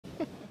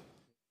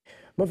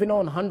Moving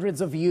on,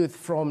 hundreds of youth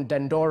from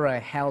Dandora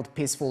held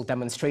peaceful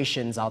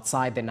demonstrations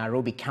outside the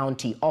Nairobi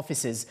County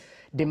offices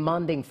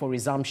demanding for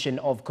resumption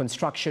of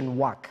construction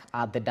work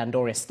at the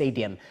Dandora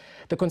Stadium.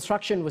 The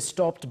construction was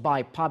stopped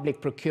by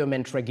Public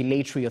Procurement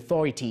Regulatory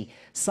Authority,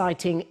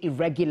 citing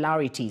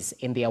irregularities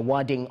in the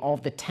awarding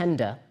of the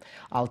tender,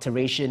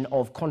 alteration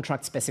of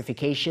contract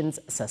specifications,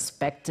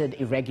 suspected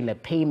irregular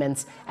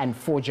payments, and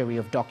forgery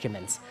of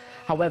documents.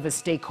 However,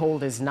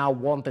 stakeholders now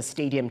want the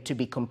stadium to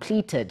be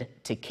completed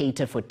to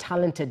cater for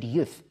talented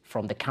youth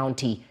from the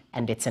county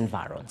and its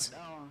environs.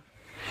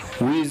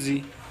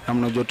 Wizi na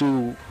mnajua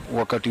tu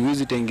wakati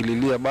wizi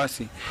taingililia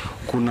basi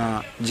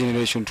kuna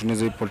generation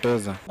tunaweza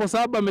ipoteza. Kwa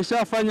sababu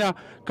ameshafanya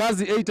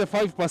kazi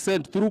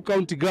 85% through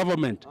county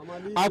government.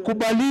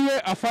 Akubalie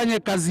afanye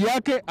kazi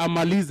yake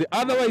amalize.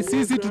 Otherwise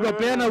sisi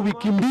tutapeana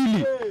wiki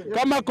mbili.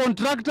 Kama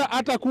contractor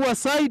atakuwa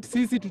site,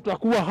 sisi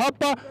tutakuwa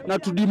hapa na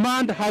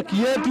tudemand haki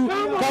yetu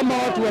kama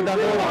watu wa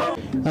Dandora.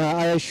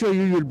 I assure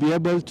you you'll be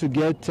able to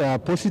get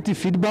positive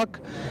feedback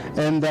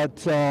and that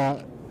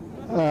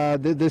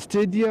the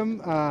stadium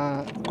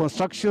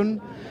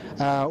construction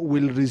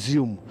will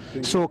resume.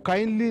 So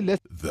kindly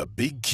let's...